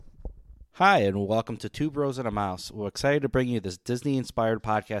Hi, and welcome to Two Bros and a Mouse. We're excited to bring you this Disney-inspired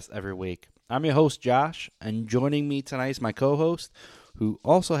podcast every week. I'm your host, Josh, and joining me tonight is my co-host, who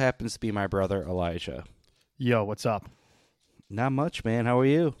also happens to be my brother, Elijah. Yo, what's up? Not much, man. How are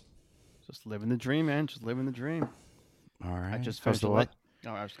you? Just living the dream, man. Just living the dream. All right. I just finished I was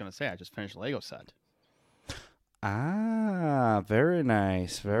going to say, I just finished a Lego set. Ah, very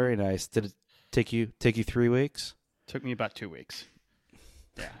nice. Very nice. Did it take you 3 weeks? Took me about 2 weeks.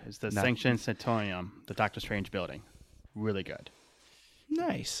 Yeah, it's the Sanctum Sanctorum, the Doctor Strange building. Really good.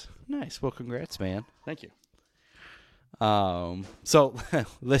 Nice. Well, congrats, man. Thank you. So,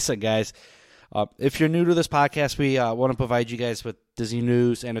 listen, guys. If you're new to this podcast, we want to provide you guys with Disney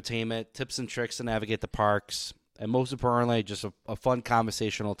news, entertainment, tips and tricks to navigate the parks, and most importantly, just a fun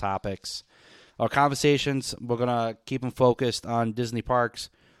conversational topics. Our conversations, we're going to keep them focused on Disney parks,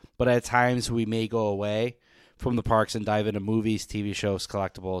 but at times we may go away from the parks and dive into movies, TV shows,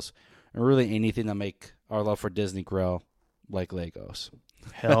 collectibles, and really anything that make our love for Disney grow, like Legos.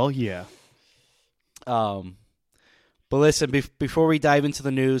 Hell yeah. But listen, before we dive into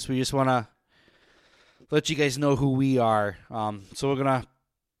the news, we just want to let you guys know who we are. So we're going to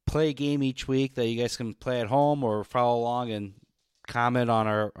play a game each week that you guys can play at home or follow along and comment on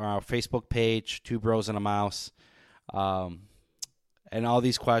our Facebook page, Two Bros and a Mouse. And all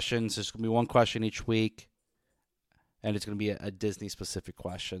these questions, there's going to be one question each week, and it's going to be a Disney-specific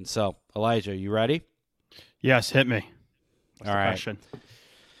question. So, Elijah, you ready? Yes, hit me. What's all the right. Question?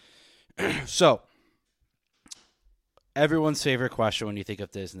 So, everyone's favorite question when you think of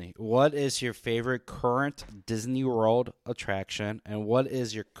Disney. What is your favorite current Disney World attraction, and what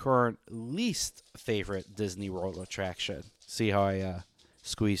is your current least favorite Disney World attraction? See how I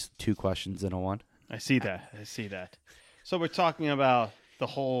squeezed two questions into one? I see that. So we're talking about the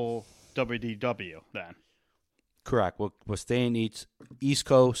whole WDW then. Correct. We'll stay in East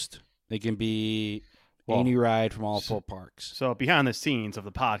Coast. It can be any ride from all four parks. So behind the scenes of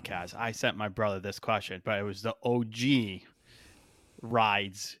the podcast, I sent my brother this question, but it was the OG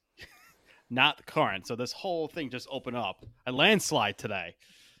rides, not the current. So this whole thing just opened up a landslide today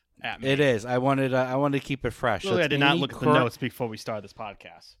at me. It is. I wanted to keep it fresh. Really, So I did not look at the notes before we started this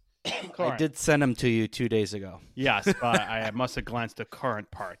podcast. I did send them to you 2 days ago. Yes, but I must have glanced the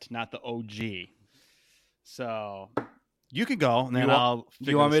current part, not the OG. So you can go, and then I'll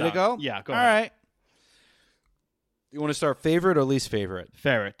figure You want me this to go? out. Yeah, go All ahead. right. You want to start favorite or least favorite?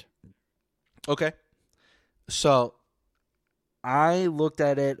 Ferret. Okay. So I looked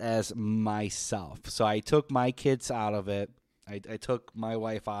at it as myself. So I took my kids out of it. I took my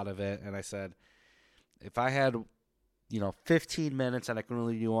wife out of it, and I said, if I had 15 minutes and I can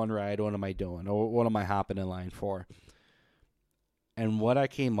only do one ride, what am I doing? Or what am I hopping in line for? And what I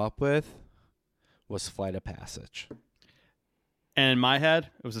came up with was Flight of Passage. And in my head,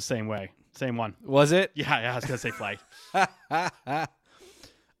 it was the same way. Same one. Was it? Yeah, I was going to say Flight.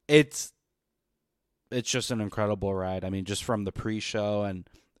 It's just an incredible ride. I mean, just from the pre-show and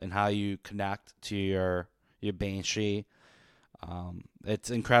how you connect to your Banshee. It's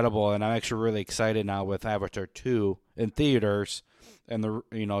incredible, and I'm actually really excited now with Avatar 2 in theaters, and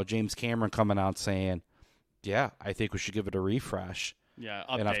James Cameron coming out saying, "Yeah, I think we should give it a refresh." Yeah,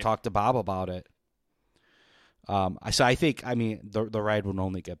 update. And I've talked to Bob about it. So I think the ride will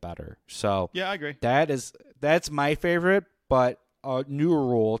only get better. So yeah, I agree. That's my favorite, but a new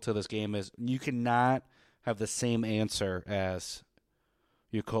rule to this game is you cannot have the same answer as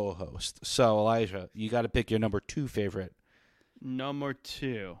your co-host. So Elijah, you got to pick your number 2 favorite. Number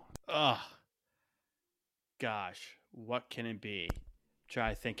 2. Ugh. Gosh, what can it be? Try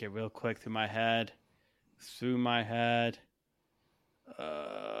to think it real quick through my head.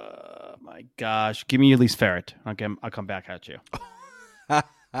 My gosh. Give me your least favorite. I'll come back at you.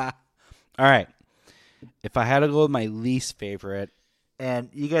 All right. If I had to go with my least favorite, and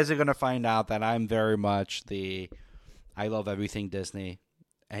you guys are going to find out that I'm very much I love everything Disney,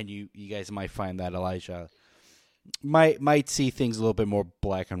 and you guys might find that Elijah might see things a little bit more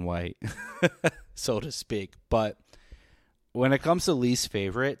black and white, so to speak. But when it comes to least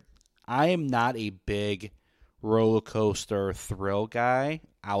favorite, I am not a big roller coaster thrill guy.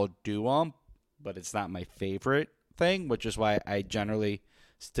 I'll do them, but it's not my favorite thing, which is why I generally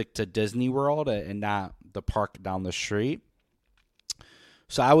stick to Disney World and not the park down the street.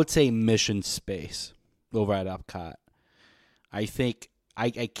 So I would say Mission Space over at Epcot. I think I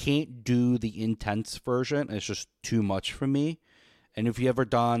can't do the intense version. It's just too much for me. And if you ever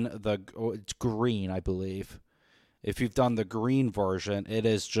done it's green, I believe. If you've done the green version, it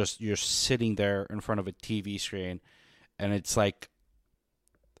is just you're sitting there in front of a TV screen, and it's like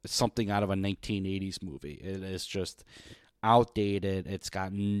something out of a 1980s movie. It is just, outdated. It's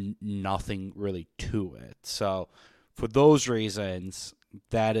got nothing really to it. So for those reasons,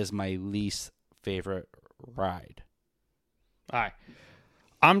 that is my least favorite ride. All right.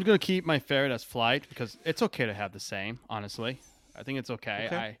 I'm going to keep my favorite as Flight because it's okay to have the same, honestly. I think it's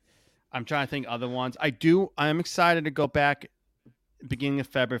okay. I'm trying to think other ones. I'm excited to go back beginning of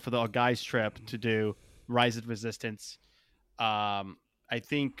February for the guys trip to do Rise of Resistance. I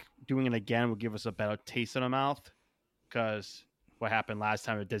think doing it again will give us a better taste in our mouth because what happened last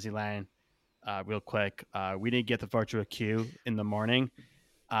time at Disneyland, real quick, we didn't get the virtual queue in the morning.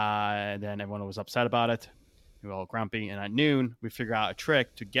 And then everyone was upset about it. We were all grumpy. And at noon, we figured out a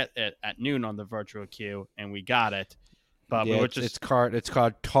trick to get it at noon on the virtual queue, and we got it. But yeah, we were it's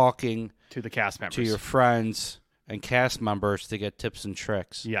called talking to the cast members, to your friends and cast members to get tips and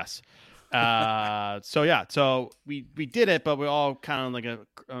tricks. Yes. So we did it, but we're all kind of like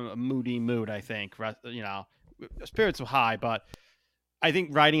a moody mood, I think. You know, spirits were high, but I think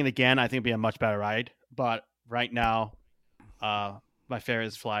riding it again, I think it'd be a much better ride. But right now, my favorite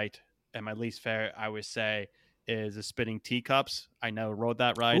is Flight, and my least favorite, I would say, is the spinning teacups. I never rode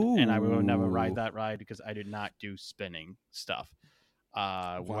that ride, and I will never ride that ride because I did not do spinning stuff.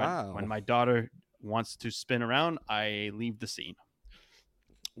 Wow. When my daughter wants to spin around, I leave the scene.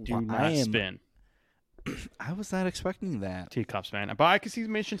 Do not spin. I was not expecting that. Teacups, man. But I can see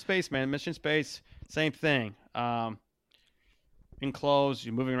Mission Space, man. Mission Space, same thing. Enclosed,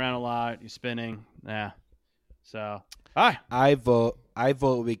 you're moving around a lot, you're spinning. Yeah. So, I vote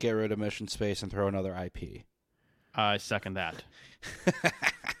we get rid of Mission Space and throw another IP. I second that.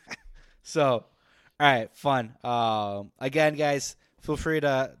 So, all right, fun. Again, guys, feel free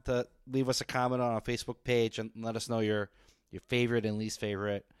to leave us a comment on our Facebook page and let us know your favorite and least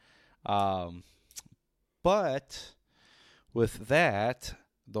favorite. But with that,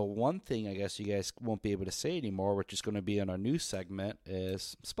 the one thing I guess you guys won't be able to say anymore, which is going to be in our new segment,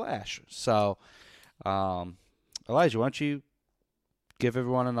 is Splash. So, Elijah, why don't you give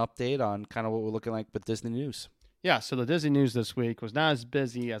everyone an update on kind of what we're looking like with Disney news? Yeah, so the Disney news this week was not as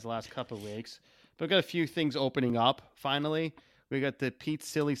busy as the last couple of weeks, but we got a few things opening up finally. We got the Pete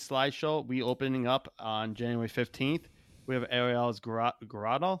Silly Slideshow reopening up on January 15th. We have Ariel's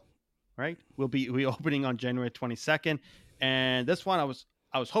Grotto, right? We'll be reopening on January 22nd. And this one I was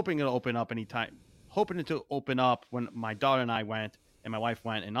hoping it'll open up anytime. Hoping it to open up when my daughter and I went and my wife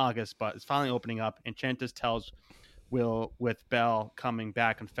went in August, but it's finally opening up. Enchanted Tales with Belle coming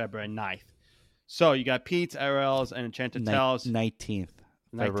back on February 9th. So you got Pete's, Ariel's, and Enchanted Tales. 19th.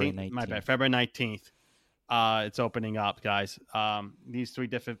 February 19th. My bad. February 19th. It's opening up, guys. These three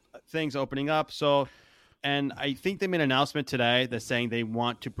different things opening up. So, and I think they made an announcement today. They're saying they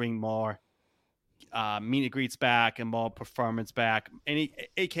want to bring more meet and greets back and more performance back.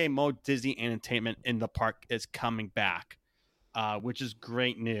 aka more Disney entertainment in the park is coming back, which is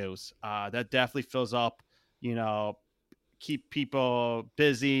great news. That definitely fills up, keep people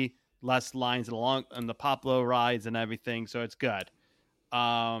busy, less lines along on the popular rides and everything. So it's good.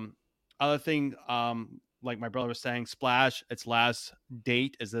 Other thing, like my brother was saying, Splash, its last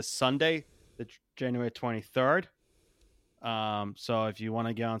date is this Sunday, the January 23rd. So if you want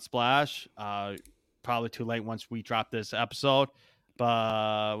to get on Splash, probably too late once we drop this episode,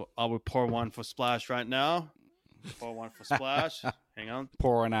 but I'll pour one for Splash right now. Pour one for Splash. Hang on.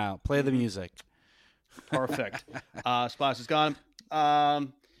 Pouring out. Play the music. Perfect. Splash is gone.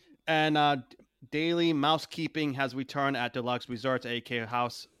 And daily mousekeeping has returned at Deluxe Resorts, aka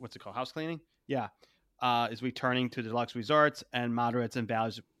house. What's it called? House cleaning? Yeah. Is returning to Deluxe Resorts, and moderates and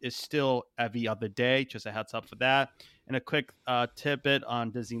values is still every other day. Just a heads up for that. And a quick tidbit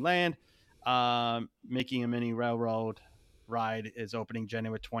on Disneyland. Making a mini railroad ride is opening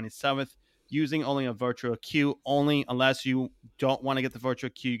January 27th. Using only a virtual queue only, unless you don't want to get the virtual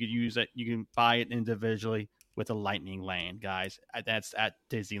queue, you can use it. You can buy it individually with a Lightning Lane, guys. That's at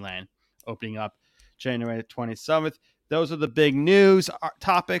Disneyland, opening up January 27th. Those are the big news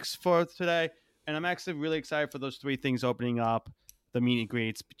topics for today, and I'm actually really excited for those three things opening up, the meet and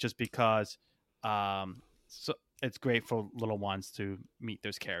greets, just because so it's great for little ones to meet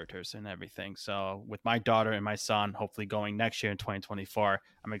those characters and everything. So with my daughter and my son, hopefully going next year in 2024,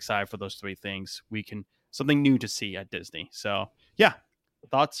 I'm excited for those three things. We can something new to see at Disney. So yeah,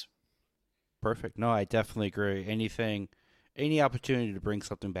 thoughts? Perfect. No, I definitely agree. Any opportunity to bring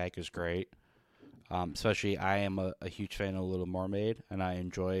something back is great. Especially I am a huge fan of Little Mermaid, and I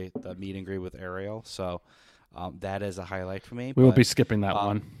enjoy the meet and greet with Ariel. So that is a highlight for me. We won't be skipping that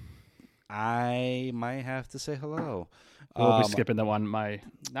one. I might have to say hello. We'll be skipping that one. My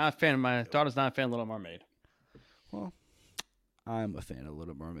daughter's not a fan of Little Mermaid. Well, I'm a fan of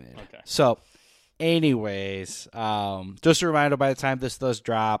Little Mermaid. Okay. So, Anyways, just a reminder, by the time this does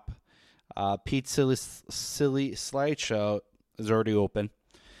drop, Pete's Silly Slideshow is already open.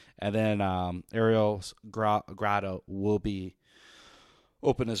 And then Ariel's Grotto will be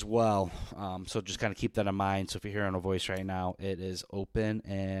open as well. So just kind of keep that in mind. So if you're hearing a voice right now, it is open.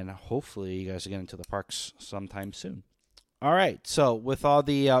 And hopefully you guys are getting to the parks sometime soon. All right. So with all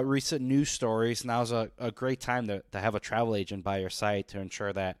the recent news stories, now's a great time to have a travel agent by your side to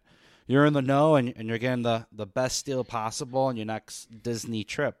ensure that you're in the know and you're getting the best deal possible on your next Disney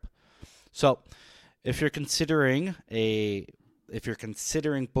trip. So if you're considering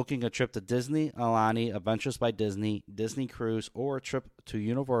booking a trip to Disney, Alani, Adventures by Disney, Disney Cruise, or a trip to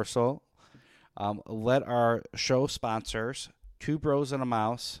Universal, let our show sponsors, Two Bros and a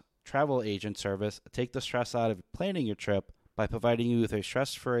Mouse Travel Agent Service, take the stress out of planning your trip by providing you with a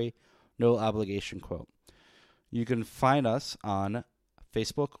stress-free, no-obligation quote. You can find us on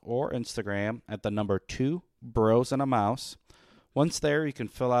Facebook or Instagram at the number 2 Bros and a Mouse. Once there, you can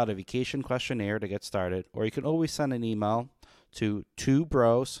fill out a vacation questionnaire to get started, or you can always send an email to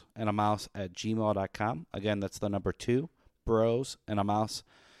 2brosandAmouse@gmail.com. Again, that's the number 2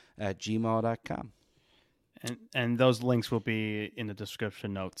 brosandAmouse@gmail.com. And those links will be in the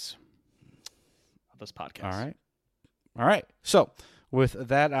description notes of this podcast. All right. So with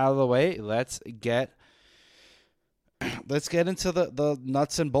that out of the way, let's get into the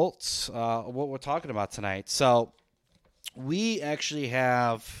nuts and bolts of what we're talking about tonight. So we actually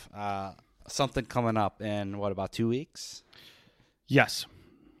have something coming up in about 2 weeks? Yes.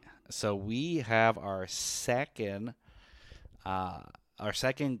 So we have our second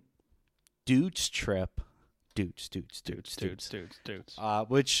dudes trip. Dudes.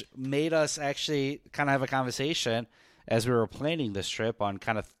 Which made us actually kind of have a conversation as we were planning this trip on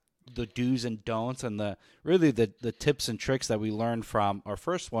kind of the do's and don'ts and the tips and tricks that we learned from our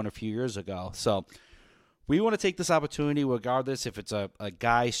first one a few years ago. So we want to take this opportunity, regardless if it's a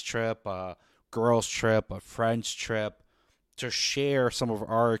guy's trip, a girl's trip, a friend's trip, to share some of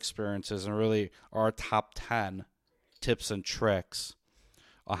our experiences and really our top 10 tips and tricks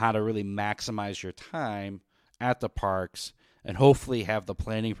on how to really maximize your time at the parks and hopefully have the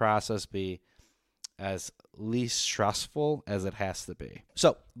planning process be as least stressful as it has to be.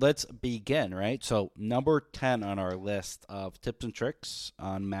 So let's begin, right? So number 10 on our list of tips and tricks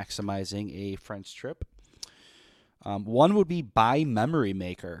on maximizing a friend's trip. One would be buy memory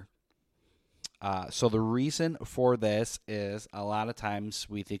maker. So the reason for this is a lot of times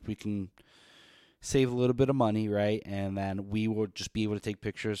we think we can save a little bit of money, right? And then we will just be able to take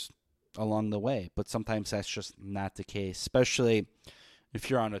pictures along the way. But sometimes that's just not the case, especially if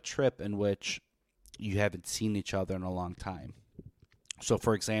you're on a trip in which you haven't seen each other in a long time. So,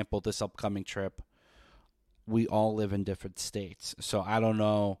 for example, this upcoming trip, we all live in different states. So I don't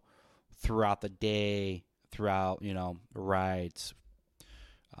know throughout the day, throughout, rides,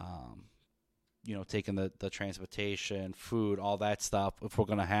 taking the transportation, food, all that stuff, if we're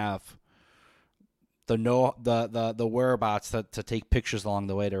going to have the whereabouts to take pictures along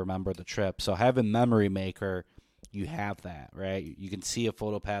the way to remember the trip. So having Memory Maker, you have that, right? You can see a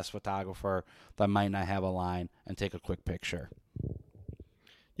PhotoPass photographer that might not have a line and take a quick picture.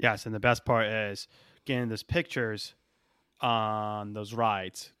 Yes, and the best part is getting those pictures on those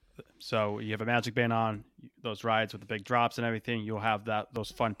rides. So you have a Magic Band on those rides with the big drops and everything. You'll have those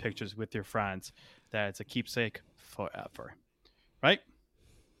fun pictures with your friends. That's a keepsake forever, right?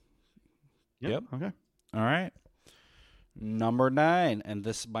 Yep. Okay. All right. Number 9, and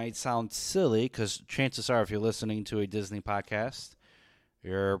this might sound silly because chances are if you're listening to a Disney podcast,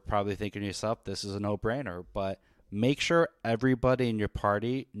 you're probably thinking to yourself, this is a no-brainer, but make sure everybody in your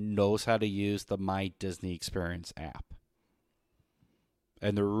party knows how to use the My Disney Experience app.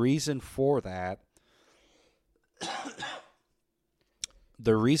 And the reason for that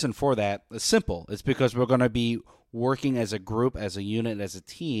is simple. It's because we're going to be working as a group, as a unit, as a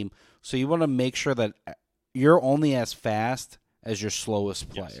team. So you want to make sure that you're only as fast as your slowest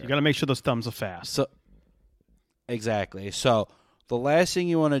player. Yes, you got to make sure those thumbs are fast. So exactly. So the last thing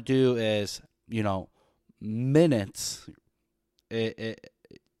you want to do is, minutes.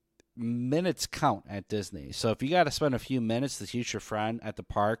 Minutes count at Disney. So if you got to spend a few minutes to teach your friend at the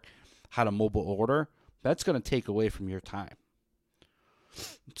park how to mobile order, that's going to take away from your time.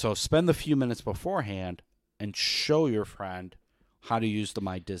 So spend the few minutes beforehand and show your friend how to use the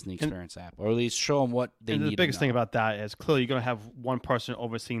My Disney Experience app, or at least show them what they need. The biggest thing about that is clearly you're going to have one person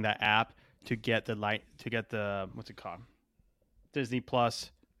overseeing that app to get the what's it called? Disney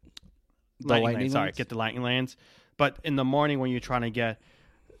Plus. Lightning Lands? Get the Lightning Lands. But in the morning when you're trying to get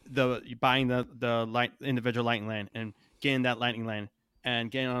buying the individual Lightning Land and getting that Lightning Land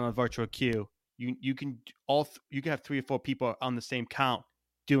and getting on a virtual queue, you can you can have 3 or 4 people on the same count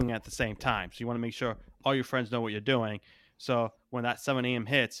doing it at the same time. So you want to make sure all your friends know what you're doing. So when that 7 a.m.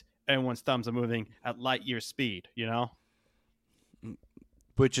 hits, everyone's thumbs are moving at light year speed.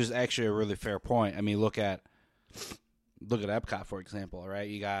 Which is actually a really fair point. I mean, look at Epcot, for example, right?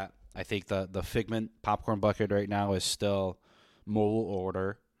 You got, I think the Figment popcorn bucket right now is still mobile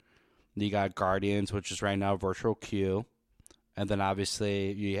order. You got Guardians, which is right now virtual queue. And then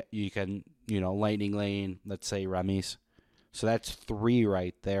obviously you can, Lightning Lane, let's say Remy's. So that's 3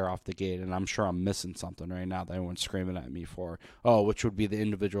 right there off the gate. And I'm sure I'm missing something right now that everyone's screaming at me for. Oh, which would be the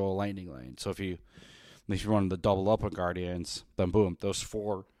individual Lightning Lane. So if you wanted to double up on Guardians, then boom, those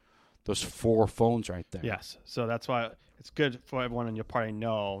four phones right there. Yes. So that's why it's good for everyone in your party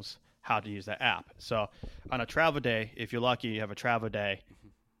knows how to use the app. So on a travel day, if you're lucky, you have a travel day.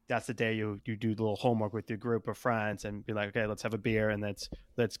 That's the day you do the little homework with your group of friends and be like, okay, let's have a beer and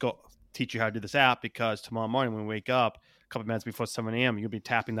let's go teach you how to do this app, because tomorrow morning when we wake up a couple minutes before 7 a.m., you'll be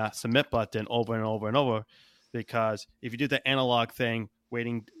tapping that submit button over and over and over, because if you do the analog thing,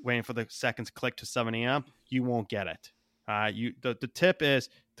 waiting for the seconds to click to 7 a.m., you won't get it. The tip is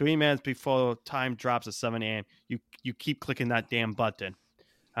 3 minutes before time drops at 7 a.m., you keep clicking that damn button,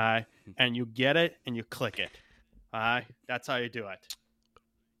 and you get it and you click it. That's how you do it.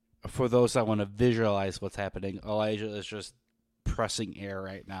 For those that want to visualize what's happening, Elijah is just pressing air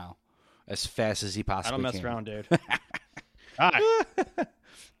right now as fast as he possibly can. I don't mess around, dude. All right.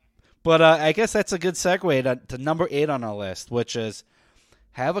 But I guess that's a good segue to number 8 on our list, which is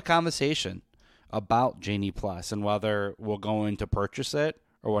have a conversation about Genie Plus and whether we're going to purchase it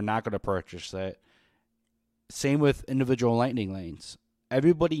or we're not going to purchase it. Same with individual Lightning Lanes.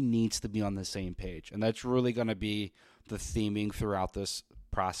 Everybody needs to be on the same page, and that's really going to be the theming throughout this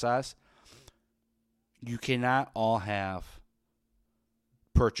process. You cannot all have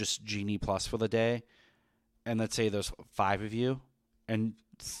purchased Genie Plus for the day, and let's say there's 5 of you, and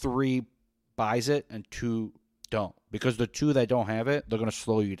 3 buys it and 2 don't. Because the 2 that don't have it, they're going to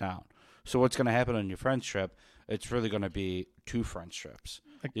slow you down. So what's going to happen on your friends trip, it's really going to be 2 friends trips.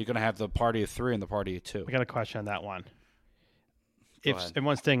 You're going to have the party of 3 and the party of 2. I got a question on that one. Go If ahead.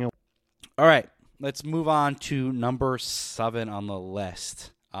 everyone's staying... All right, let's move on to number 7 on the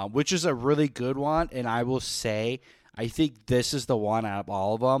list, which is a really good one. And I will say, I think this is the one out of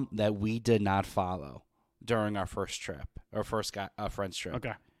all of them that we did not follow during our first trip, our first friends trip.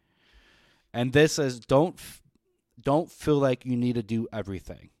 Okay. And this is don't feel like you need to do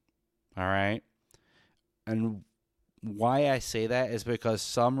everything. All right. And why I say that is because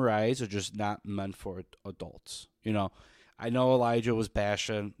some rides are just not meant for adults. I know Elijah was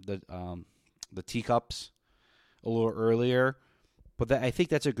bashing the teacups a little earlier, but I think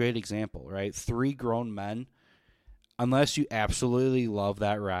that's a great example, right? 3 grown men. Unless you absolutely love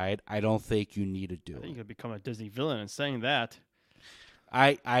that ride, I don't think you need to do it. I think you could become a Disney villain in saying that.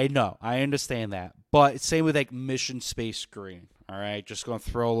 I know. I understand that. But same with like Mission Space Green, all right? Just going to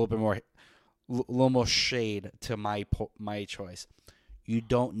throw a little more shade to my choice. You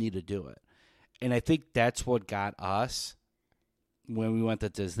don't need to do it. And I think that's what got us when we went to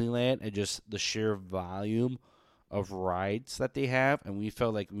Disneyland, and just the sheer volume of rides that they have, and we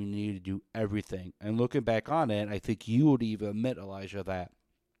felt like we needed to do everything. And looking back on it, I think you would even admit, Elijah, that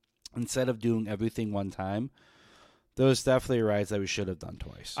instead of doing everything one time, there was definitely rides that we should have done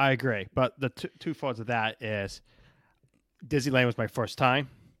twice. I agree, but the two faults of that is Disneyland was my first time,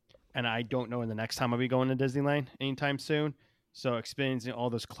 and I don't know when the next time I'll be going to Disneyland anytime soon. So experiencing all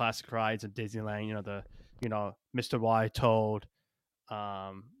those classic rides at Disneyland, Mr. Wide Toad,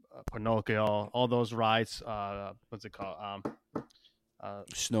 Pinocchio, all those rides. What's it called?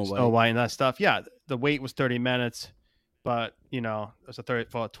 Snow White and that stuff. Yeah, the wait was 30 minutes, but it's a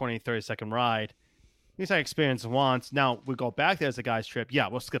 30-second ride. At least I experienced once. Now we go back there as a guy's trip. Yeah,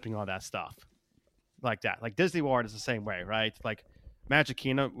 we're skipping all that stuff like that. Like Disney World is the same way, right? Like Magic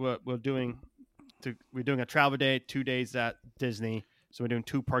Kingdom, we're doing a travel day, 2 days at Disney, so we're doing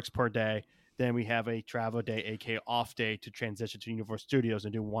 2 parks per day. Then we have a travel day, aka off day, to transition to Universal Studios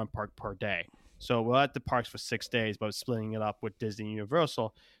and do 1 park per day. So we're at the parks for 6 days, but splitting it up with Disney and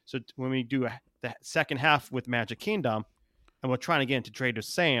Universal. So when we do the second half with Magic Kingdom, and we're trying to get into Trader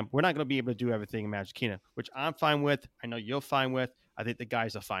Sam, we're not going to be able to do everything in Magic Kingdom, which I'm fine with. I know you're fine with. I think the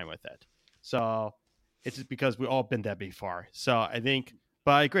guys are fine with it. So it's just because we've all been there before. So I think,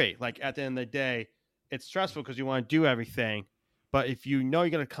 but I agree. Like at the end of the day, it's stressful because you want to do everything. But if you know you're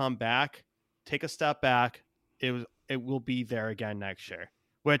going to come back, take a step back. It will be there again next year,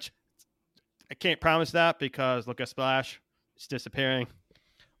 which I can't promise that because look at Splash. It's disappearing.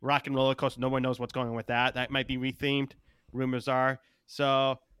 Rock and Roller Coaster, no one knows what's going on with that. That might be rethemed. Rumors are.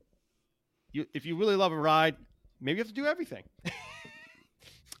 So if you really love a ride, maybe you have to do everything.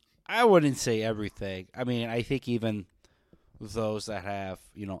 I wouldn't say everything. I mean, I think even those that have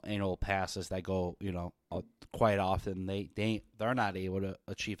annual passes that go quite often, they're not able to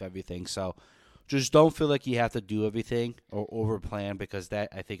achieve everything. So just don't feel like you have to do everything or over plan, because that,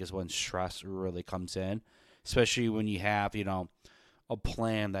 I think, is when stress really comes in, especially when you have a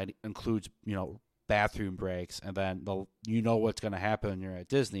plan that includes bathroom breaks, and then what's going to happen when you're at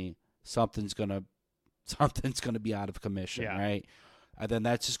Disney. Something's gonna be out of commission, right? And then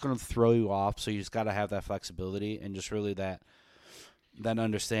that's just going to throw you off. So you just got to have that flexibility and just really that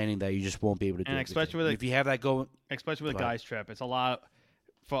understanding that you just won't be able to do it. Especially if you have that going, especially with a guys trip, it's a lot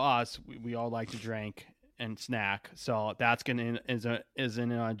for us. We all like to drink and snack, so that's is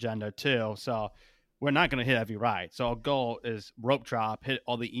in our agenda too. So we're not going to hit every ride. So our goal is rope drop, hit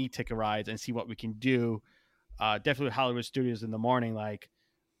all the e-ticket rides, and see what we can do. Definitely Hollywood Studios in the morning. Like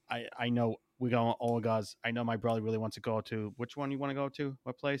I know. We go on Olga's. I know my brother really wants to go to. Which one you want to go to?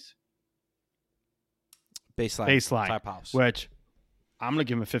 What place? Baseline. Type house. Which I'm going to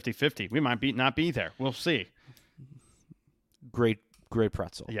give him a 50-50. We might not be there. We'll see. Great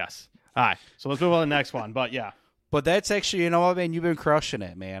pretzel. Yes. All right. So let's move on to the next one. But yeah. But that's actually, what, man? You've been crushing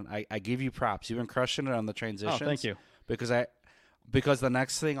it, man. I give you props. You've been crushing it on the transitions. Oh, thank you. Because the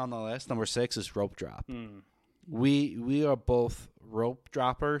next thing on the list, number 6, is rope drop. We are both rope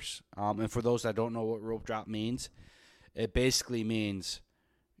droppers, and for those that don't know what rope drop means, it basically means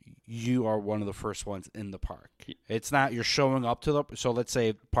you are one of the first ones in the park. It's not you're showing up to so let's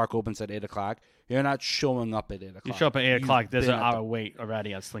say park opens at 8:00. You're not showing up at 8:00. You show up at 8:00. There's an hour wait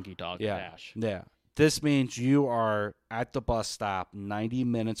already at Slinky Dog Dash. Yeah. This means you are at the bus stop 90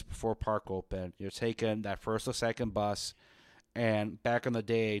 minutes before park open. You're taking that first or second bus, and back in the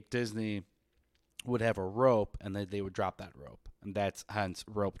day, Disney would have a rope, and then they would drop that rope, and that's hence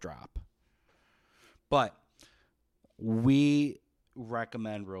rope drop. But we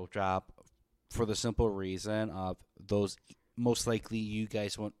recommend rope drop for the simple reason of those. Most likely, you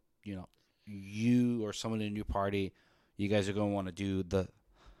guys want you or someone in your party, you guys are going to want to do the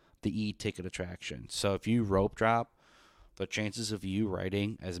e-ticket attraction. So if you rope drop, the chances of you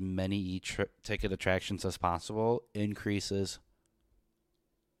riding as many e-ticket attractions as possible increases,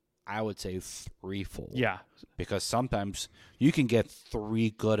 I would say, threefold. Yeah. Because sometimes you can get 3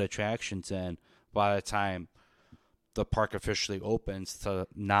 good attractions in by the time the park officially opens to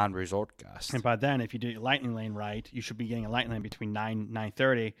non-resort guests. And by then, if you do your Lightning Lane right, you should be getting a Lightning Lane between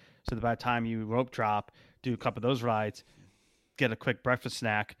 9:30. So that by the time you rope drop, do a couple of those rides, get a quick breakfast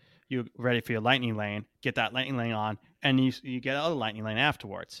snack, you're ready for your Lightning Lane, get that Lightning Lane on, and you get another Lightning Lane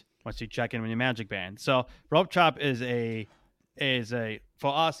afterwards once you check in with your Magic Band. So rope drop is a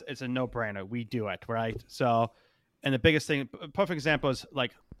for us, it's a no-brainer. We do it, right? So, and the biggest thing, perfect example is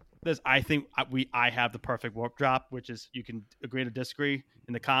like this. I think I have the perfect rope drop, which is, you can agree to disagree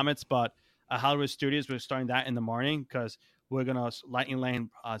in the comments, but Hollywood Studios, we're starting that in the morning because we're gonna Lightning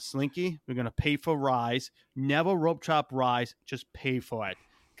Lane Slinky. We're gonna pay for Rise, never rope drop Rise, just pay for it,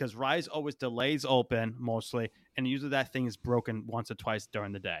 because Rise always delays open mostly, and usually that thing is broken once or twice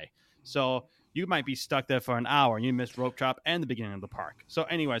during the day. So you might be stuck there for an hour and you miss rope drop and the beginning of the park. So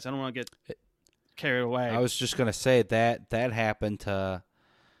anyways, I don't want to get carried away. I was just going to say that happened to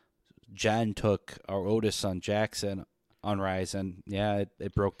Jen, took our oldest son Jackson on Rise, and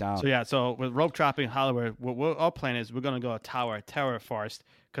it broke down. So with rope dropping Hollywood, what our plan is, we're going to go Tower of Terror first,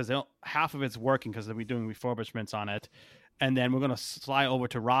 because half of it's working because they'll be doing refurbishments on it. And then we're going to fly over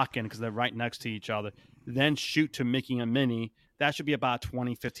to Rockin' because they're right next to each other. Then shoot to Mickey and Minnie. That should be about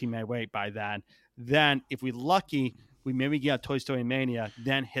 20, 15-minute wait by then. Then, if we're lucky, we maybe get Toy Story Mania,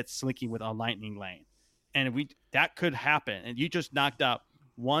 then hit Slinky with our Lightning Lane. And that could happen. And you just knocked out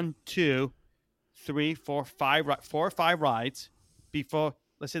 1, 2, 3, 4, 5, 4 or 5 rides before,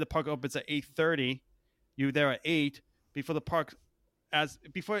 let's say the park opens at 8:30. You're there at 8. Before the park,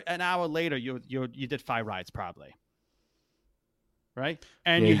 before an hour later, you did 5 rides probably. Right?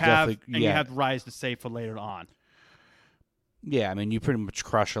 And you have Rise to save for later on. Yeah, I mean, you pretty much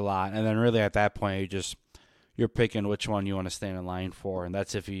crush a lot, and then really at that point, you're picking which one you want to stand in line for, and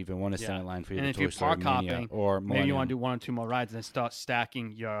that's if you even want to stand in line for either Toy Story Mania or Millennium. Maybe you want to do 1 or 2 more rides and then start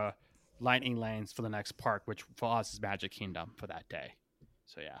stacking your Lightning Lanes for the next park, which for us is Magic Kingdom for that day.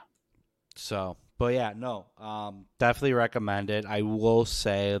 So yeah. Definitely recommend it. I will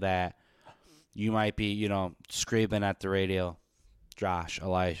say that you might be, screaming at the radio, Josh,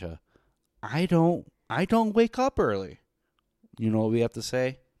 Elijah, I don't wake up early. You know what we have to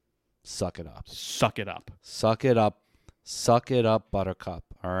say? Suck it up. Suck it up. Suck it up. Suck it up, Buttercup.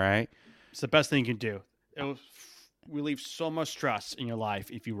 All right? It's the best thing you can do. It will relieve so much stress in your life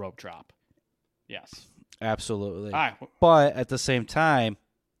if you rope drop. Yes. Absolutely. All right. But at the same time,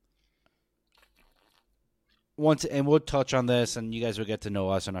 and we'll touch on this, and you guys will get to know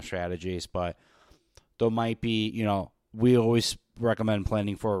us and our strategies, but there might be, we always recommend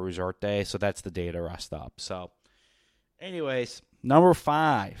planning for a resort day, so that's the day to rest up. So, anyways, number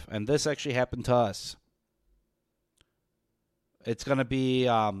 5, and this actually happened to us. It's going to be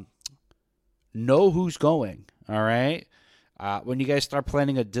know who's going, all right? When you guys start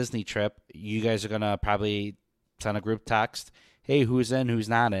planning a Disney trip, you guys are going to probably send a group text, hey, who's in, who's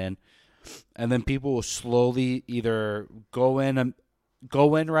not in? And then people will slowly either go in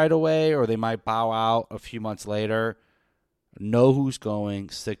right away, or they might bow out a few months later. Know who's going,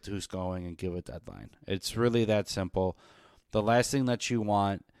 stick to who's going, and give a deadline. It's really that simple. The last thing that you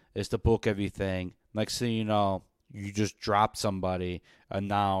want is to book everything. Next thing you know, you just dropped somebody, and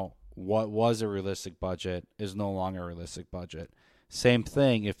now what was a realistic budget is no longer a realistic budget. Same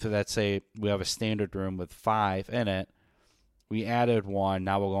thing if, let's say, we have a standard room with 5 in it. We added 1,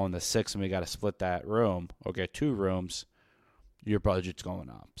 now we're going to 6, and we got to split that room or get 2 rooms. Your budget's going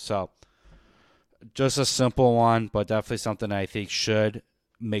up. So just a simple one, but definitely something I think should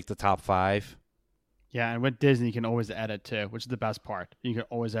make the top 5. Yeah, and with Disney, you can always edit too, which is the best part. You can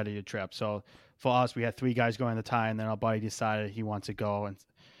always edit your trip. So for us, we had 3 guys going at the time, and then our buddy decided he wants to go,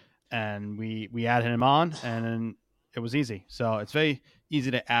 and we added him on, and then it was easy. So it's very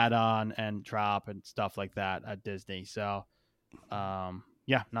easy to add on and drop and stuff like that at Disney. So,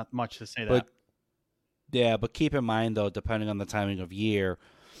 yeah, not much to say that. Yeah, but keep in mind, though, depending on the timing of year,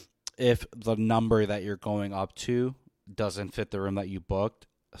 if the number that you're going up to doesn't fit the room that you booked,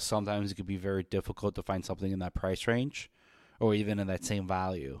 sometimes it could be very difficult to find something in that price range or even in that same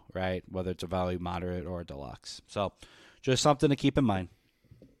value, right? Whether it's a value moderate or a deluxe. So just something to keep in mind.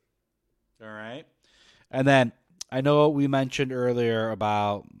 All right. And then I know we mentioned earlier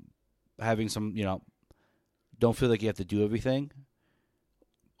about having some, don't feel like you have to do everything.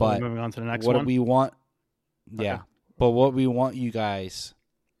 But moving on to the next what one. we want, Okay. but what we want you guys,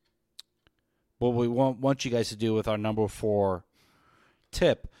 want you guys to do with our number 4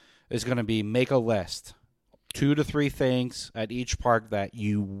 tip is going to be make a list, 2 to 3 things at each park that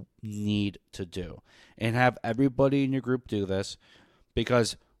you need to do, and have everybody in your group do this,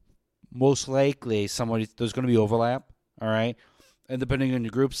 because most likely there's going to be overlap. All right, and depending on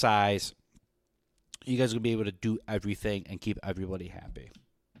your group size, you guys will be able to do everything and keep everybody happy.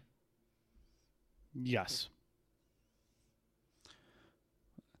 Yes.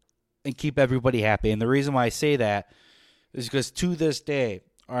 And keep everybody happy. And the reason why I say that is because to this day,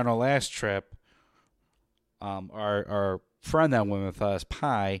 on our last trip, our friend that went with us,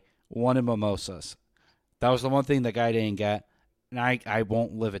 Pi, wanted mimosas. That was the one thing the guy didn't get, and I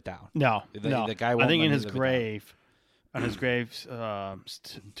won't live it down. No, The guy won't I think let in me his live it grave, on his grave's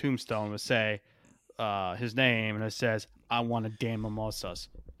tombstone would say his name, and it says, "I want a damn mimosas."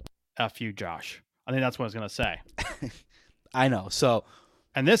 F you, Josh. I think that's what it's gonna say. I know. So,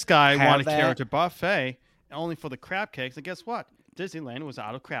 and this guy have wanted that. character buffet only for the crab cakes, and guess what? Disneyland was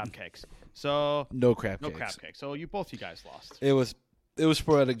out of crab cakes, so no crab cakes. crab cakes. So you guys lost. It was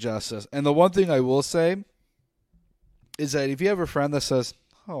poetic justice. And the one thing I will say is that if you have a friend that says,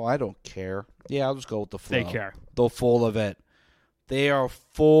 "Oh, I don't care," yeah, I'll just go with the flow. They care. They're full of it. They are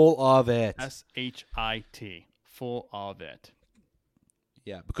full of it. SHIT, full of it.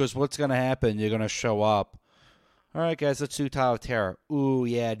 Yeah, because what's going to happen? You're going to show up. All right, guys, let's do Tower of Terror. Ooh,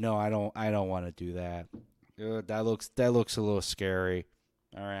 yeah, no, I don't want to do that. That looks a little scary.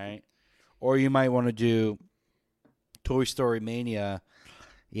 All right, or you might want to do Toy Story Mania.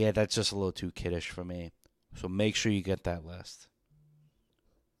 Yeah, that's just a little too kiddish for me. So make sure you get that list.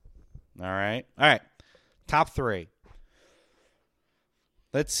 All right. Top 3.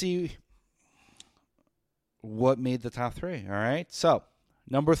 Let's see what made the top 3. All right. So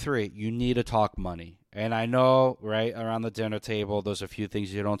number 3, you need to talk money. And I know, right, around the dinner table, there's a few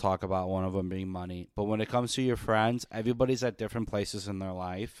things you don't talk about, one of them being money. But when it comes to your friends, everybody's at different places in their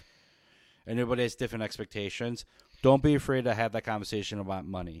life, and everybody has different expectations. Don't be afraid to have that conversation about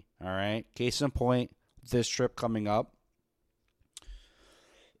money, all right? Case in point, this trip coming up,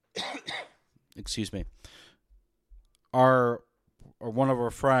 excuse me, one of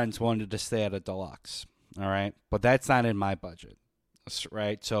our friends wanted to stay at a deluxe, all right? But that's not in my budget.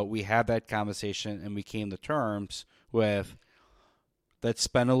 Right, so we had that conversation and we came to terms with, let's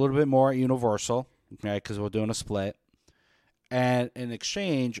spend a little bit more at Universal, okay, because we're doing a split, and in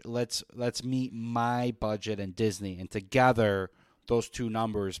exchange, let's meet my budget and Disney, and together those two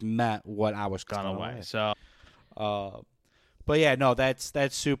numbers met what I was Gone coming away. with. So, but yeah, no, that's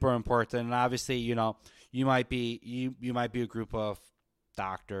super important, and obviously, you might be a group of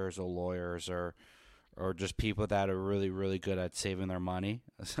doctors or lawyers or just people that are really, really good at saving their money.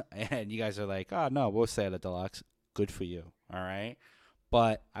 And you guys are like, oh, no, we'll stay at a deluxe. Good for you. All right.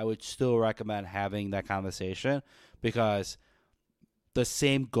 But I would still recommend having that conversation because the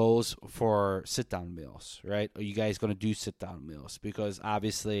same goes for sit-down meals, right? Are you guys going to do sit-down meals? Because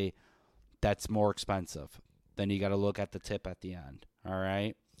obviously that's more expensive. Then you got to look at the tip at the end, all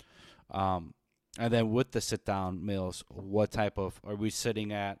right? And then with the sit-down meals, what type of are we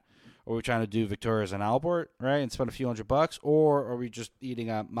sitting at? Are we trying to do Victoria's and Albert, right, and spend a few $100, or are we just eating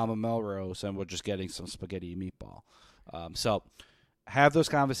at Mama Melrose and we're just getting some spaghetti and meatball? So have those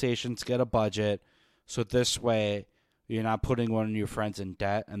conversations, get a budget, so this way you're not putting one of your friends in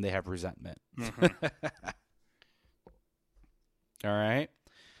debt and they have resentment. Mm-hmm. All right.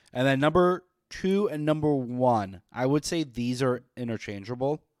 And then number 2 and number 1, I would say these are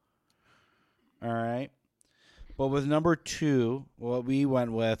interchangeable. All right. But with number 2, what we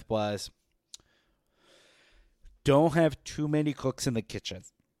went with was don't have too many cooks in the kitchen.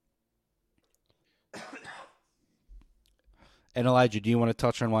 And Elijah, do you want to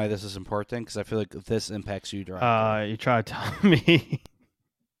touch on why this is important? Because I feel like this impacts you directly. You try to tell me.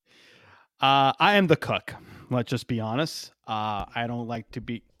 I am the cook. Let's just be honest. I don't like to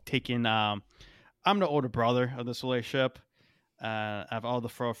be taking. I'm the older brother of this relationship. I have all the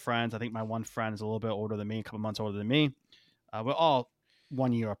 4 friends. I think my one friend is a little bit older than me, a couple months older than me. We're all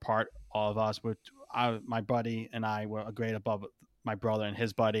 1 year apart, all of us. My buddy and I were a grade above my brother and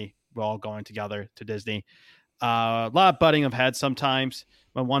his buddy. We're all going together to Disney. A lot of butting of heads sometimes.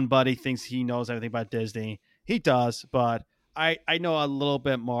 My one buddy thinks he knows everything about Disney. He does, but I know a little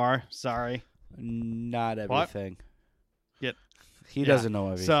bit more. Sorry. Not everything. Yep. He doesn't know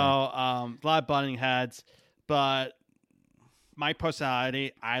everything. So a lot of butting heads, but my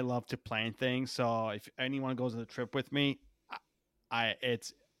personality, I love to plan things. So if anyone goes on the trip with me, I'm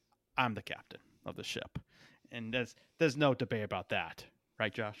the captain of the ship, and there's no debate about that,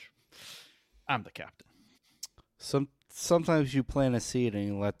 right, Josh? I'm the captain. Sometimes you plant a seed and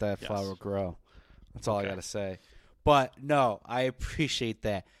you let that flower grow. That's all I got to say. But no, I appreciate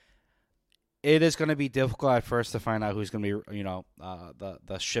that. It is going to be difficult at first to find out who's going to be,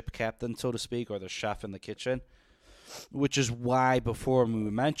 the ship captain, so to speak, or the chef in the kitchen. Which is why before we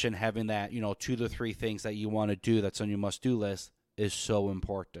mentioned having that, 2 to 3 things that you want to do that's on your must-do list is so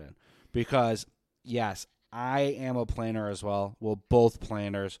important. Because, yes, I am a planner as well. We're both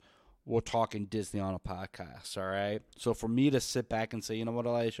planners. We're talking Disney on a podcast, all right? So for me to sit back and say, you know what,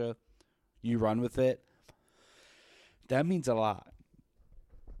 Elisha, you run with it, that means a lot.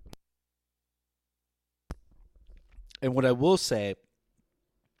 And what I will say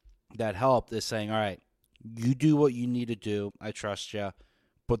that helped is saying, all right, you do what you need to do. I trust you.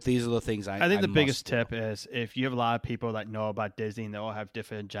 But these are the things I think the biggest do. tip is if you have a lot of people that know about Disney and they all have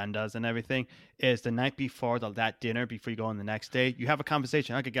different agendas and everything, is the night before that dinner, before you go on the next day, you have a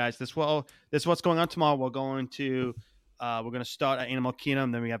conversation. Okay, guys, this is what's going on tomorrow. We're going to start at Animal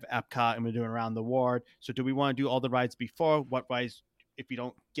Kingdom, then we have Epcot, and we're doing Around the World. So do we want to do all the rides before? What rides, if you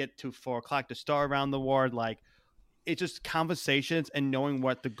don't get to 4 o'clock to start Around the World, like, it's just conversations and knowing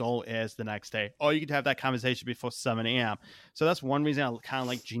what the goal is the next day. Or you could have that conversation before 7 a.m. So that's one reason I kind of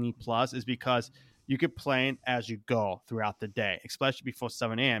like Genie Plus, is because you could plan as you go throughout the day, especially before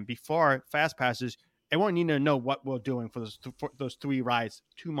 7 a.m. Before Fast Passes, everyone need to know what we're doing for those 3 rides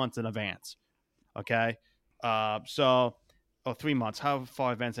 2 months in advance. Okay? Or 3 months, how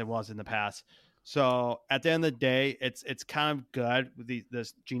far advanced it was in the past. So at the end of the day, it's kind of good with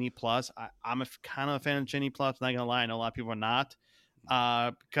this Genie Plus. I'm kind of a fan of Genie Plus. Not gonna lie, I know a lot of people are not,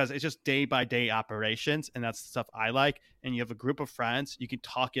 because it's just day by day operations, and that's the stuff I like. And you have a group of friends, you can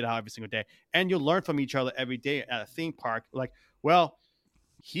talk it out every single day, and you'll learn from each other every day at a theme park. Like, well,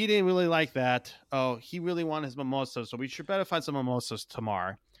 he didn't really like that. Oh, he really wanted his mimosas, so we should better find some mimosas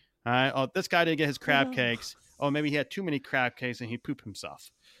tomorrow. All right. Oh, this guy didn't get his crab cakes. Oh, maybe he had too many crab cakes and he pooped himself.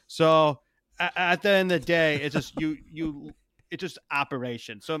 So at the end of the day, it's just it's just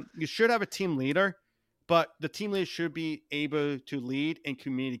operation. So you should have a team leader, but the team leader should be able to lead and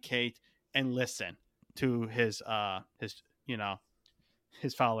communicate and listen to his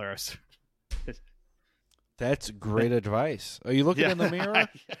followers. That's great advice. Are you looking in the mirror?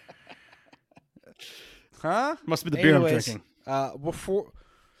 Huh? Must be the beer I'm drinking.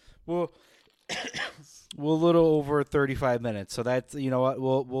 We're a little over 35 minutes, so that's, you know what,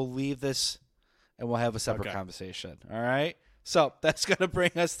 we'll leave this and we'll have a separate conversation. All right. So that's gonna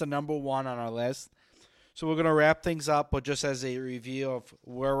bring us to number 1 on our list. So we're gonna wrap things up, but just as a review of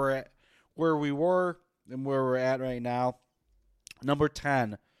where we were, and where we're at right now. Number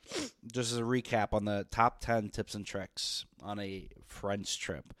 10, just as a recap on the top 10 tips and tricks on a friend's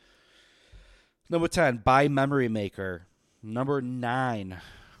trip. Number 10, buy Memory Maker. Number 9,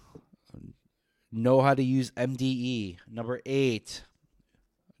 know how to use MDE. Number 8,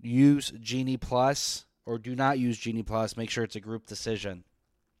 use Genie Plus or do not use Genie Plus. Make sure it's a group decision.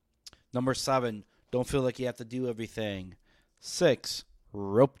 Number 7, don't feel like you have to do everything. 6,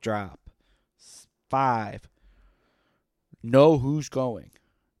 rope drop. 5, know who's going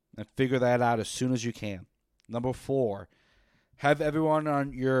and figure that out as soon as you can. Number 4, have everyone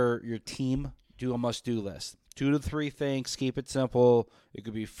on your team do a must-do list. 2 to 3 things, keep it simple. It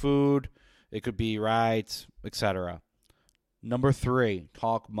could be food, it could be rides, etc. Number 3,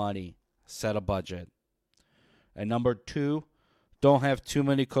 talk money, set a budget. And number 2, don't have too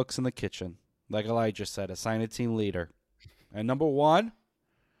many cooks in the kitchen. Like Elijah said, assign a team leader. And number 1,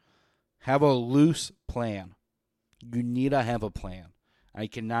 have a loose plan. You need to have a plan. I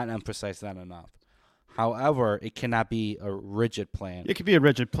cannot emphasize that enough. However, it cannot be a rigid plan. It could be a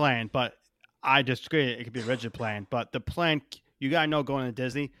rigid plan, but I disagree. It could be a rigid plan, but the plan, you got to know going to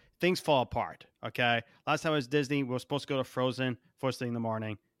Disney, things fall apart, okay? Last time I was at Disney, we were supposed to go to Frozen first thing in the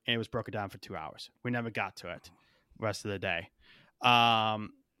morning, and it was broken down for 2 hours. We never got to it the rest of the day.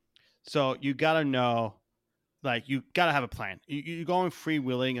 So you got to know, like, you got to have a plan. You're going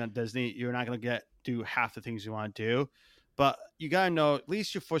freewheeling on Disney. You're not going to do half the things you want to do. But you got to know at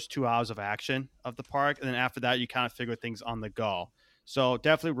least your first 2 hours of action of the park. And then after that, you kind of figure things on the go. So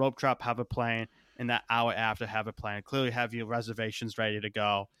definitely rope drop, have a plan. And that hour after, have a plan. Clearly have your reservations ready to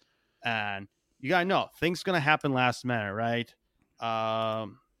go. And you got to know things going to happen last minute, right? At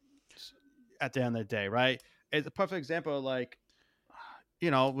the end of the day, right? It's a perfect example of, like, you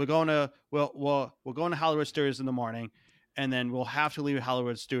know, we're going to Hollywood Studios in the morning, and then we'll have to leave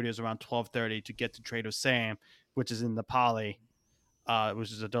Hollywood Studios around 12:30 to get to Trader Sam, which is in the Poly,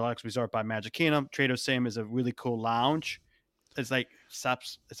 which is a deluxe resort by Magic Kingdom. Trader Sam is a really cool lounge. It's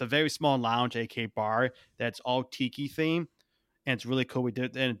a very small lounge, aka bar, that's all tiki theme, and it's really cool. We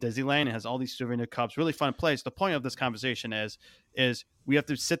did it in Disneyland. It has all these souvenir cups. Really fun place. The point of this conversation is we have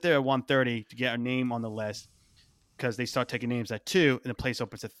to sit there at 1:30 to get our name on the list, because they start taking names at 2 and the place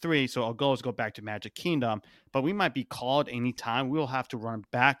opens at 3. So our goal is to go back to Magic Kingdom, but we might be called anytime. We'll have to run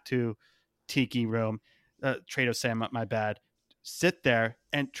back to Tiki Room, Trader Sam, my bad, sit there,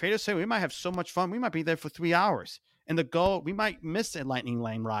 and Trader Sam, we might have so much fun. We might be there for 3 hours. And the goal, we might miss a Lightning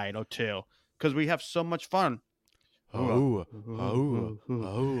Lane ride or 2 because we have so much fun.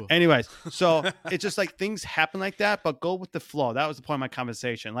 Anyways, so it's just like things happen like that, but go with the flow. That was the point of my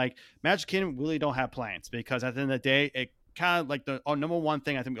conversation. Like, Magic Kingdom really don't have plans, because at the end of the day, it kind of like the number one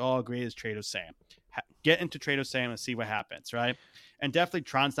thing I think we all agree is Trader Sam. Get into Trader Sam and see what happens, right? And definitely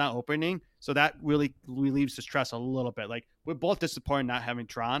Tron's not opening, so that really relieves the stress a little bit. Like, we're both disappointed not having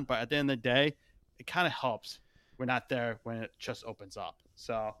Tron, but at the end of the day, it kind of helps we're not there when it just opens up.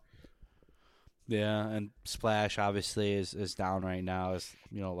 So yeah, and Splash obviously is down right now, as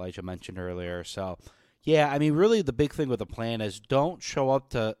you know, Elijah mentioned earlier. So yeah, I mean, really the big thing with the plan is don't show up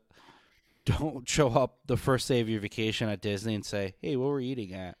the first day of your vacation at Disney and say, "Hey, what we're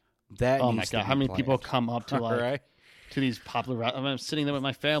eating at?" That oh my god, how many people come up to like right? to these popular? I'm sitting there with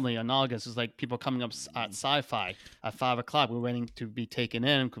my family in August. It's like people coming up at Sci-Fi at 5:00. We're waiting to be taken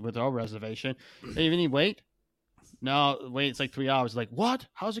in with our reservation. Hey, you need wait? No, wait. It's like 3 hours. Like, what?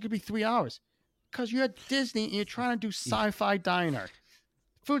 How's it gonna be 3 hours? Because you're at Disney and you're trying to do Sci-Fi Diner.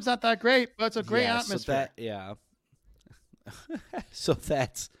 Food's not that great, but it's a great atmosphere. So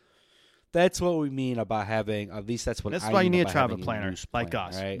that's what we mean about having. At least that's what. That's I why mean you need a about travel having planner loose like plan,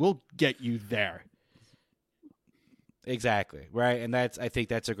 us. right? We'll get you there. Exactly, right, and I think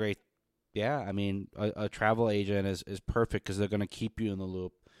that's a great. Yeah, I mean, a travel agent is perfect because they're going to keep you in the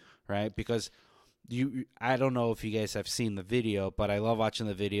loop, right? Because I don't know if you guys have seen the video, but I love watching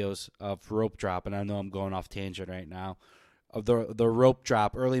the videos of rope drop, and I know I'm going off tangent right now, of the rope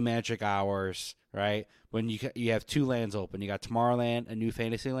drop early magic hours, right? When you have 2 lands open, you got Tomorrowland and New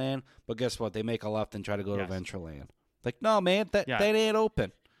Fantasyland, but guess what? They make a left and try to go to Adventureland. Like, no, man, that ain't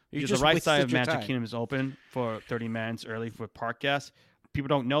open. You just the right side of your Magic time. Kingdom is open for 30 minutes early for park guests. People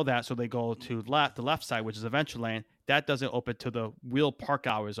don't know that, so they go to the left side, which is Adventureland. That doesn't open till the real park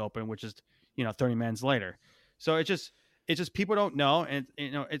hours open, which is 30 minutes later. So it's just people don't know, and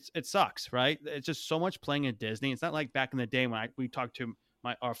it sucks, right? It's just so much playing at Disney. It's not like back in the day when we talked to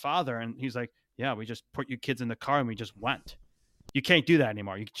our father, and he's like, "Yeah, we just put your kids in the car and we just went." You can't do that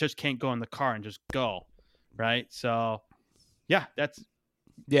anymore. You just can't go in the car and just go, right? So, yeah, that's.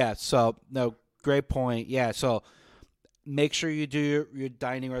 Yeah, so, no, great point. Yeah, so make sure you do your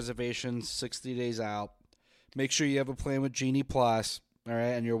dining reservations 60 days out. Make sure you have a plan with Genie Plus. all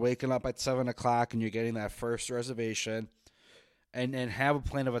right, and you're waking up at 7 o'clock and you're getting that first reservation, and have a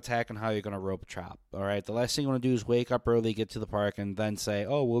plan of attack on how you're going to rope trap, all right? The last thing you want to do is wake up early, get to the park, and then say,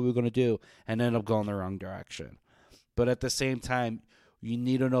 oh, what are we going to do, and end up going the wrong direction. But at the same time, you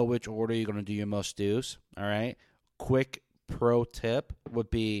need to know which order you're going to do your most do's, all right? Quick pro tip would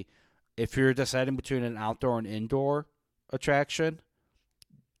be if you're deciding between an outdoor and indoor attraction,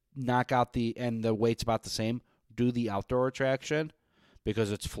 knock out and the weight's about the same, do the outdoor attraction because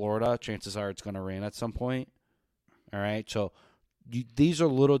it's Florida. Chances are it's going to rain at some point, all right? So these are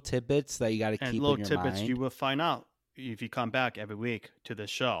little tidbits that you got to keep in your mind. And little tidbits you will find out if you come back every week to this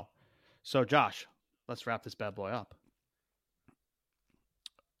show. So, Josh, let's wrap this bad boy up.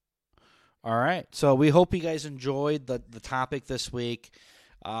 All right. So we hope you guys enjoyed the topic this week.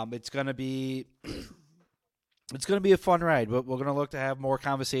 It's gonna be a fun ride. We're gonna look to have more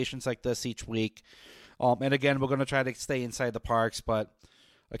conversations like this each week. And again, we're gonna try to stay inside the parks, but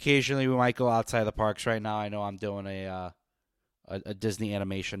occasionally we might go outside the parks. Right now, I know I'm doing a Disney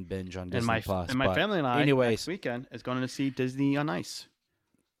animation binge on Disney Plus. And my family and I next weekend is going to see Disney on Ice.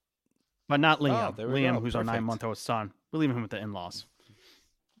 But not Liam. Liam, who's our 9-month-old son. We leave him with the in-laws.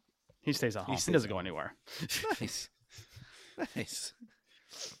 He stays at home. He doesn't go anywhere. Nice. Nice.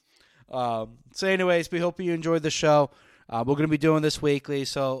 So anyways, we hope you enjoyed the show. We're going to be doing this weekly,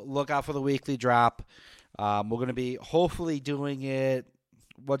 so look out for the weekly drop. We're going to be hopefully doing it.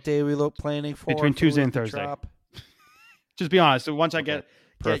 What day are we planning for? Between Tuesday and Thursday. Drop? Just be honest. So once I get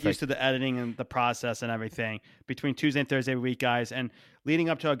used to the editing and the process and everything, between Tuesday and Thursday every week, guys, and leading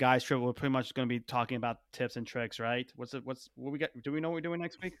up to our guys trip, we're pretty much going to be talking about tips and tricks, right? What we got? Do we know what we're doing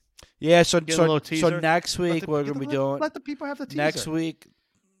next week? Yeah. So next week we're going to be doing. Let the people have the teaser. Next week.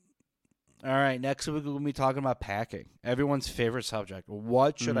 All right. Next week we're going to be talking about packing. Everyone's favorite subject.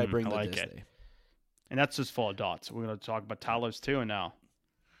 What should I bring to Disney? It. And that's just for adults. We're going to talk about toddlers too, and now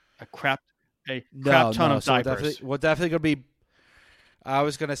a crap ton of diapers. We're definitely going to be. I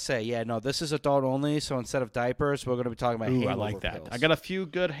was going to say, this is adult only, so instead of diapers, we're going to be talking about hangover I like that. pills. I got a few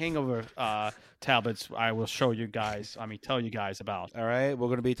good hangover tablets I will tell you guys about. All right? We're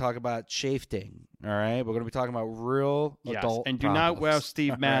going to be talking about chafing, all right? We're going to be talking about real adult and do problems. not wear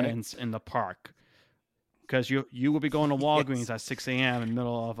Steve Maddens in the park because you will be going to Walgreens at 6 a.m. in the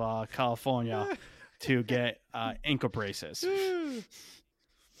middle of California to get ankle braces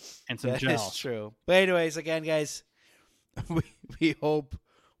and some gels. That is true. But anyways, again, guys, we hope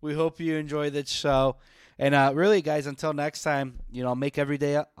you enjoy this show, and really, guys, until next time, make every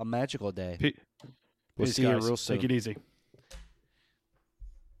day a magical day. We'll see you real soon. Take it easy.